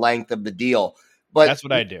over the length of the deal. But that's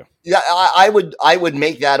what I do. Yeah, I would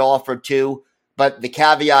make that offer too. But the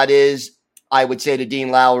caveat is, I would say to Dean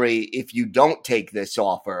Lowry, if you don't take this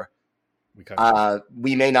offer,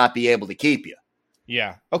 we may not be able to keep you.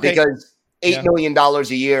 Yeah. Okay. Because $8 million a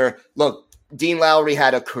year. Look, Dean Lowry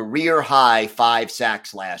had a career high 5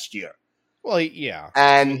 sacks last year. Well, yeah.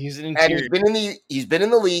 And he's an interior. And he's been in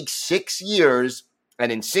the league 6 years,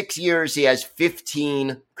 and in 6 years he has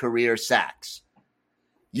 15 career sacks.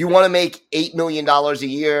 You want to make $8 million a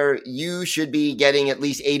year, you should be getting at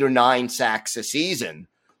least 8 or 9 sacks a season,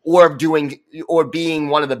 or being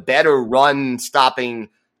one of the better run-stopping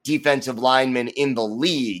defensive linemen in the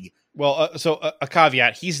league. Well, so a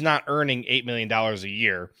caveat: he's not earning $8 million a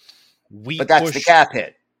year. But that's the cap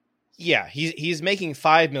hit. Yeah, he's making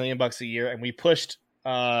 $5 million a year, and we pushed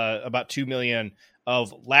about $2 million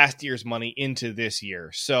of last year's money into this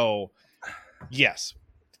year. So, yes.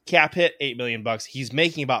 Cap hit $8 million. He's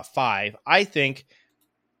making about $5 million. I think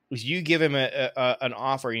if you give him an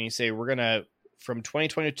offer and you say, we're going to, from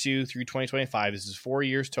 2022 through 2025, this is 4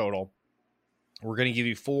 years total, we're going to give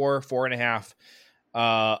you 4.5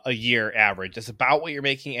 a year average. That's about what you're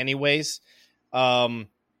making anyways. And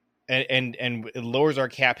it lowers our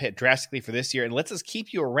cap hit drastically for this year and lets us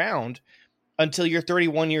keep you around until you're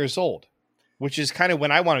 31 years old, which is kind of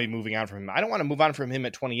when I want to be moving on from him. I don't want to move on from him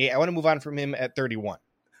at 28. I want to move on from him at 31.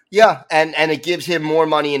 Yeah, and it gives him more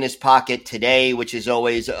money in his pocket today, which is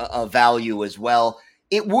always a value as well.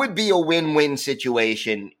 It would be a win-win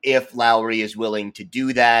situation if Lowry is willing to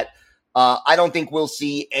do that. I don't think we'll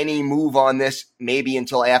see any move on this maybe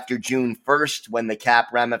until after June 1st when the cap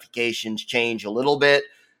ramifications change a little bit.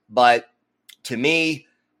 But to me,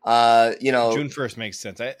 June 1st makes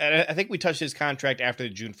sense. I think we touched his contract after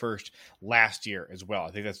June 1st last year as well.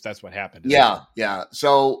 I think that's what happened. Yeah.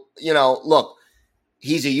 So, look,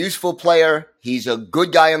 he's a useful player. He's a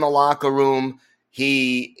good guy in the locker room.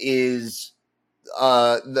 He is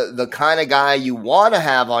the kind of guy you want to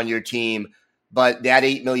have on your team. But that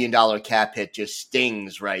 $8 million cap hit just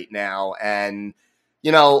stings right now. And,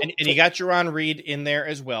 and you got Jarran Reed in there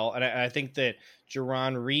as well. And I think that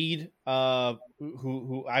Jarran Reed,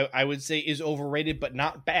 who I would say is overrated, but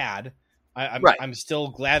not bad. I'm still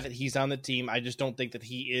glad that he's on the team. I just don't think that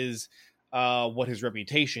he is what his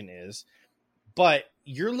reputation is. But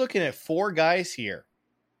you're looking at 4 guys here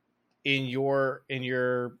in your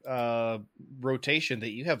rotation that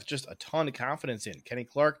you have just a ton of confidence in. Kenny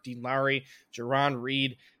Clark, Dean Lowry, Jarran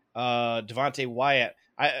Reed, Devonte Wyatt.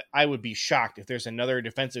 I would be shocked if there's another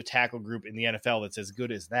defensive tackle group in the NFL that's as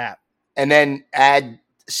good as that. And then add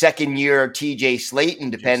second-year TJ Slaton,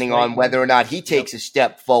 depending on whether or not he takes a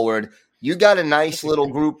step forward. You got a nice little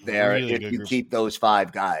group there if you keep those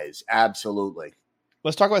 5 guys. Absolutely.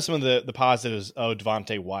 Let's talk about some of the positives of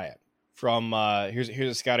Devonte Wyatt. From here's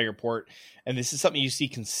a scouting report, and this is something you see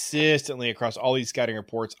consistently across all these scouting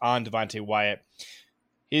reports on Devonte Wyatt.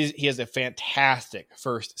 He has a fantastic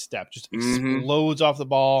first step, just explodes off the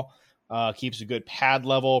ball, keeps a good pad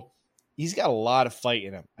level. He's got a lot of fight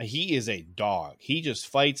in him. He is a dog. He just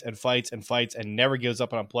fights and fights and fights and never gives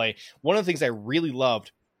up on a play. One of the things I really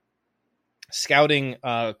loved scouting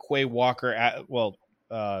Quay Walker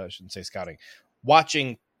I shouldn't say scouting,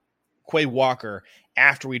 watching Quay Walker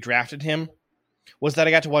after we drafted him was that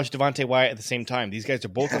I got to watch Devonte Wyatt at the same time. These guys are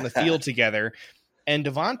both on the field together, and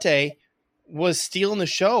Devonte was stealing the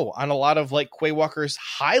show on a lot of Quay Walker's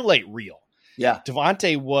highlight reel. Yeah.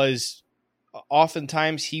 Devonte was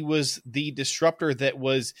oftentimes he was the disruptor that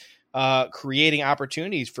was creating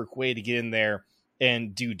opportunities for Quay to get in there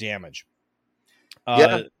and do damage.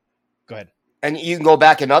 Go ahead. And you can go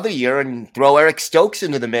back another year and throw Eric Stokes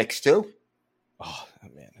into the mix too. Oh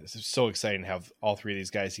man, this is so exciting to have all 3 of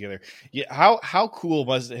these guys together. Yeah, how cool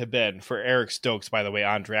must it have been for Eric Stokes, by the way,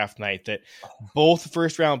 on draft night that both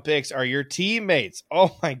first round picks are your teammates?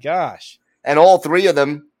 Oh my gosh. And all 3 of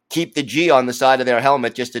them keep the G on the side of their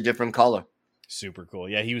helmet, just a different color. Super cool.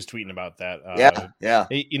 Yeah, he was tweeting about that. Yeah.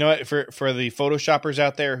 You know what? For the Photoshoppers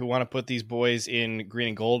out there who want to put these boys in green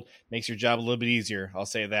and gold, makes your job a little bit easier. I'll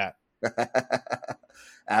say that.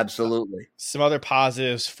 Absolutely. Some other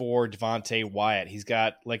positives for Devonte Wyatt. He's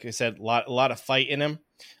got, like I said, a lot of fight in him.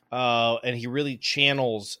 And he really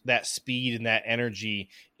channels that speed and that energy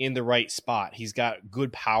in the right spot. He's got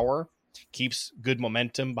good power, keeps good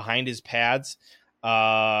momentum behind his pads,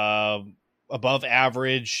 above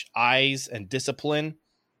average eyes and discipline.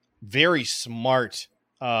 Very smart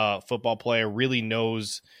football player, really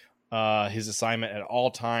knows his assignment at all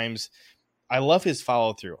times. I love his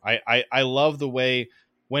follow through. I love the way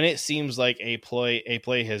when it seems like a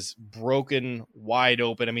play has broken wide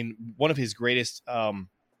open. I mean, one of his greatest, I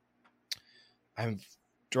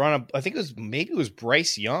think it was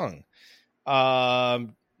Bryce Young, that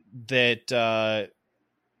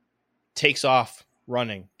takes off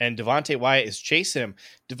running, and Devonte Wyatt is chasing him.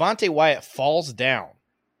 Devonte Wyatt falls down,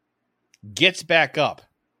 gets back up,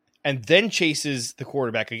 and then chases the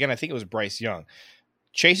quarterback again. I think it was Bryce Young.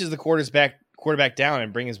 Chases the quarterback down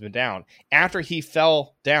and brings him down after he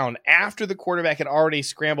fell down, after the quarterback had already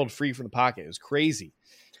scrambled free from the pocket. It was crazy.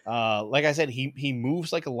 Like I said, he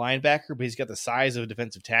moves like a linebacker, but he's got the size of a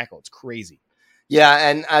defensive tackle. It's crazy. Yeah,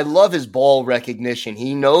 and I love his ball recognition.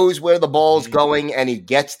 He knows where the ball's going, and he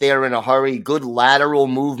gets there in a hurry. Good lateral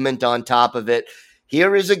movement on top of it.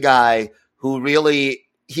 Here is a guy who really,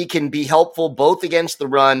 he can be helpful both against the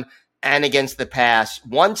run and against the pass.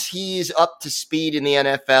 Once he's up to speed in the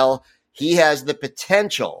NFL, he has the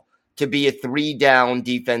potential to be a 3-down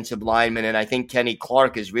defensive lineman, and I think Kenny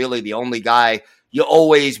Clark is really the only guy you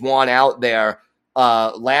always want out there.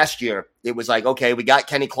 Last year, it was like, okay, we got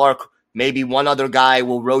Kenny Clark. Maybe one other guy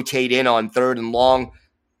will rotate in on 3rd and long.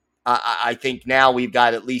 I think now we've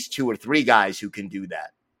got at least 2 or 3 guys who can do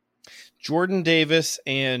that. Jordan Davis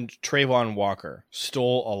and Trayvon Walker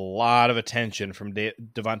stole a lot of attention from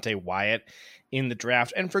Devonte Wyatt in the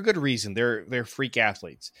draft, and for good reason. They're freak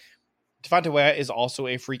athletes. Devonte Wyatt is also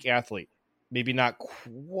a freak athlete. Maybe not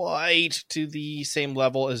quite to the same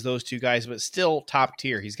level as those 2 guys, but still top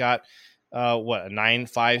tier. He's got a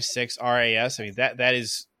 9.56 RAS. I mean, that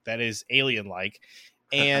is alien like,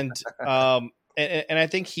 and I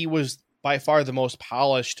think he was by far the most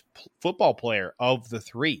polished football player of the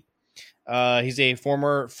 3. He's a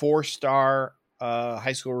former 4-star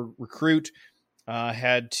high school recruit.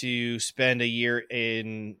 Had to spend a year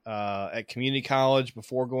in at community college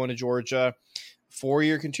before going to Georgia.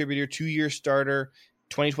 4-year contributor, 2-year starter,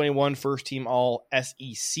 2021 first team all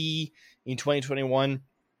SEC. In 2021,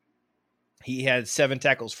 he had 7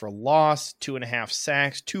 tackles for loss, 2.5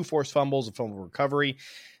 sacks, 2 forced fumbles, a fumble recovery.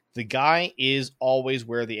 The guy is always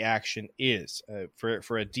where the action is.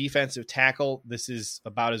 For a defensive tackle, this is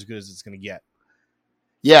about as good as it's going to get.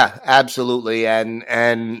 Yeah, absolutely.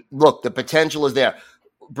 And look, the potential is there.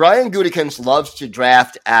 Brian Gutekunst loves to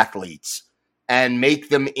draft athletes and make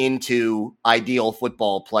them into ideal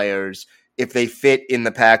football players if they fit in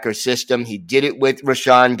the Packers system. He did it with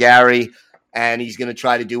Rashawn Gary, and he's going to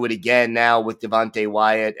try to do it again now with Devontae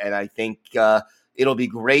Wyatt. And I think it'll be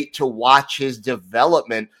great to watch his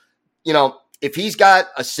development. You know, if he's got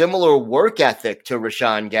a similar work ethic to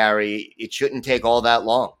Rashawn Gary, it shouldn't take all that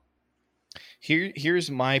long. Here's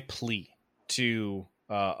my plea to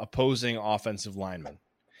opposing offensive linemen.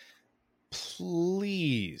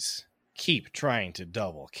 Please keep trying to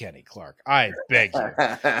double Kenny Clark. I beg you,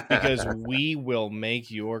 because we will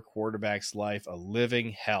make your quarterback's life a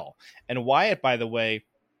living hell. And Wyatt, by the way,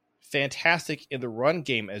 fantastic in the run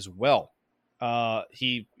game as well.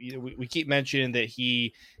 We keep mentioning that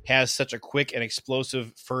he has such a quick and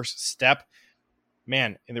explosive first step.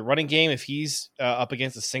 Man, in the running game, if he's up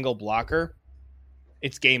against a single blocker,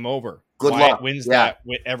 it's game over. Good Wyatt luck. Wins that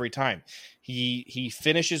every time. He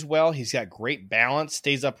finishes well. He's got great balance,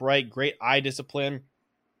 stays upright, great eye discipline.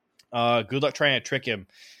 Good luck trying to trick him.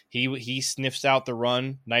 He sniffs out the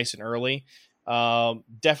run nice and early.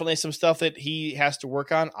 Definitely some stuff that he has to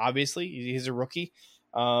work on. Obviously, he's a rookie.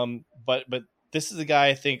 But this is a guy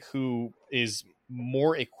I think who is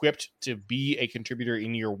more equipped to be a contributor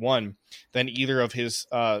in year one than either of his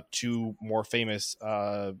 2 more famous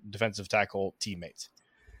defensive tackle teammates.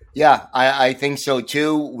 Yeah, I think so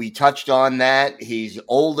too. We touched on that. He's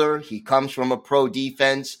older. He comes from a pro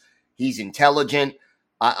defense. He's intelligent.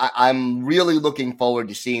 I'm really looking forward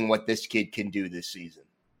to seeing what this kid can do this season.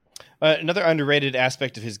 Another underrated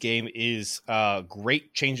aspect of his game is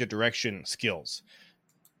great change of direction skills.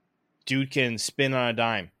 Dude can spin on a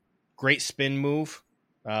dime. Great spin move.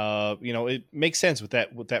 It makes sense with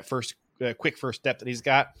that first quick first step that he's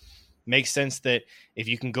got. Makes sense that if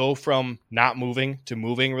you can go from not moving to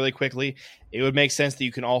moving really quickly, it would make sense that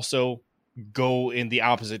you can also go in the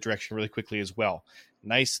opposite direction really quickly as well.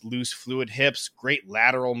 Nice, loose, fluid hips, great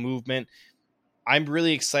lateral movement. I'm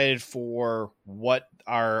really excited for what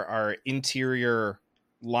our interior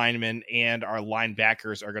linemen and our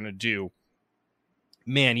linebackers are going to do.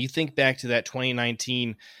 Man, you think back to that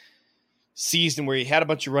 2019 season where he had a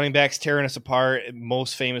bunch of running backs tearing us apart,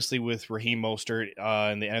 most famously with Raheem Mostert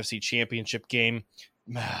in the NFC Championship game.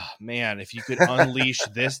 Man, if you could unleash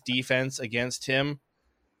this defense against him,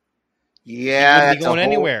 he wouldn't be going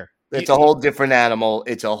anywhere. It's a whole different animal.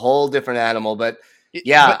 But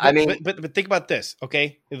But think about this,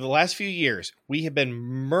 okay? In the last few years, we have been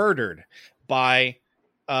murdered by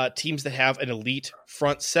teams that have an elite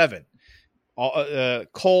front seven.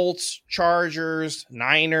 Colts, Chargers,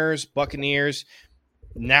 Niners, Buccaneers.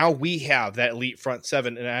 Now we have that elite front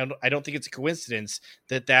seven, and I don't think it's a coincidence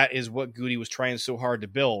that is what Goody was trying so hard to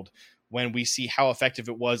build when we see how effective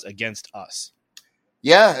it was against us.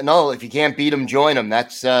 Yeah, no, if you can't beat them, join them.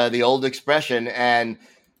 That's the old expression, and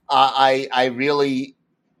I really,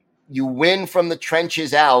 you win from the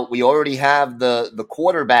trenches out. We already have the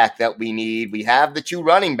quarterback that we need. We have the 2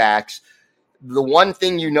 running backs. The one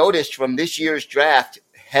thing you noticed from this year's draft,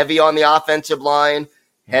 heavy on the offensive line,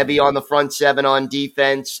 heavy on the front seven on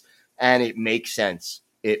defense, and it makes sense.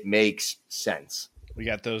 It makes sense. We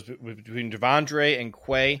got those between Devondre and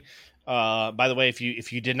Quay. By the way, if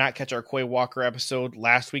you did not catch our Quay Walker episode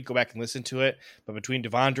last week, go back and listen to it. But between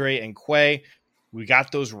Devondre and Quay, we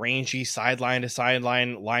got those rangy sideline to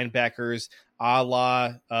sideline linebackers, a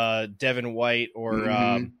la Devin White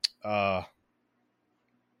or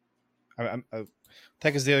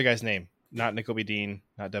Tech is the other guy's name, not Nicobe Dean,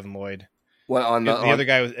 not Devin Lloyd. What on the other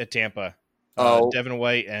guy was at Tampa? Devin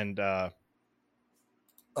White and I'm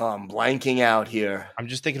blanking out here. I'm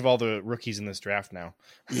just thinking of all the rookies in this draft now.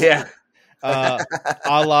 Yeah, a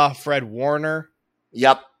la Fred Warner.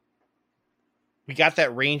 Yep. We got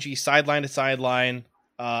that rangy sideline to sideline,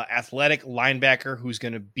 athletic linebacker who's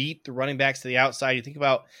going to beat the running backs to the outside. You think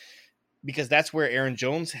about, because that's where Aaron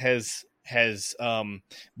Jones has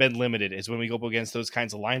been limited, is when we go up against those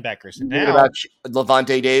kinds of linebackers. Now, about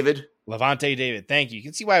Levante David, thank you. You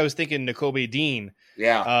can see why I was thinking Nicobe Dean.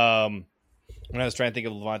 Yeah. When I was trying to think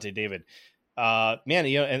of Levante David. man,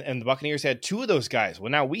 and the Buccaneers had 2 of those guys.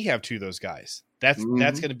 Well, now we have 2 of those guys. That's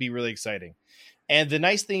going to be really exciting. And the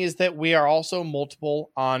nice thing is that we are also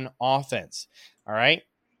multiple on offense. All right.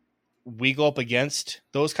 We go up against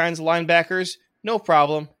those kinds of linebackers. No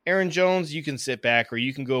problem. Aaron Jones, you can sit back or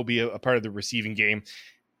you can go be a part of the receiving game.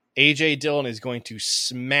 A.J. Dillon is going to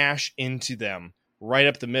smash into them right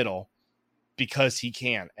up the middle because he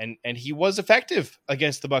can. And he was effective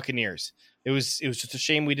against the Buccaneers. It was just a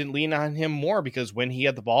shame we didn't lean on him more because when he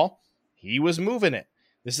had the ball, he was moving it.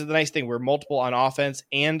 This is the nice thing. We're multiple on offense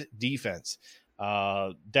and defense.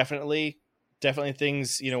 Definitely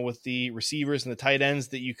things, with the receivers and the tight ends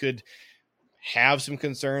that you could have some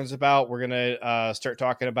concerns about. We're going to start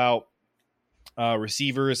talking about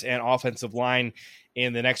receivers and offensive line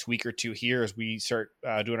in the next week or two here as we start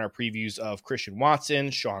doing our previews of Christian Watson,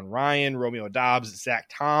 Sean Ryan, Romeo Doubs, Zach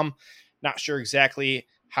Tom. Not sure exactly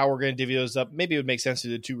how we're going to divvy those up. Maybe it would make sense to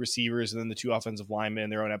do the 2 receivers and then the 2 offensive linemen in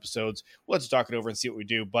their own episodes. We'll have to talk it over and see what we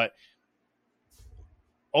do. But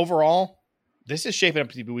overall, this is shaping up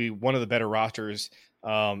to be one of the better rosters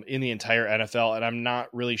in the entire NFL, and I'm not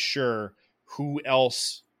really sure who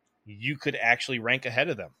else you could actually rank ahead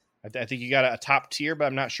of them. I think you got a top tier, but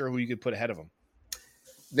I'm not sure who you could put ahead of them.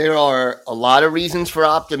 There are a lot of reasons for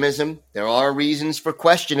optimism. There are reasons for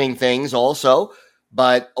questioning things also,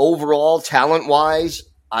 but overall, talent-wise,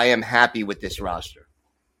 I am happy with this roster.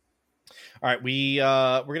 All right,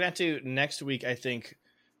 we're going to have to next week, I think,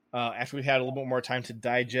 after we've had a little bit more time to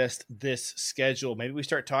digest this schedule, maybe we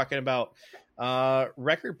start talking about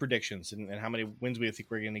record predictions and how many wins we think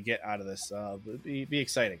we're going to get out of this. It'd be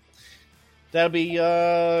exciting. That'll be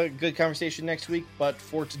a good conversation next week. But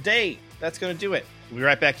for today, that's going to do it. We'll be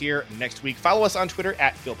right back here next week. Follow us on Twitter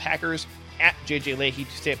at PhilPackers, at JJ Leahy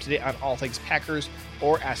to stay up to date on all things Packers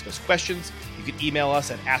or ask us questions. You can email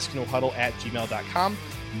us at asknohuddle@gmail.com.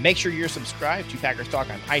 Make sure you're subscribed to Packers Talk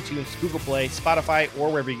on iTunes, Google Play, Spotify, or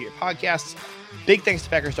wherever you get your podcasts. Big thanks to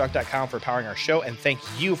PackersTalk.com for powering our show, and thank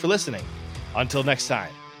you for listening. Until next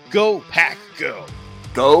time, go Pack, go.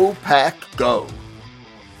 Go Pack, go.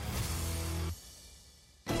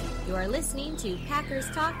 You are listening to Packers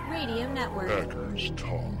Talk Radio Network. Packers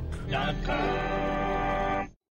Talk.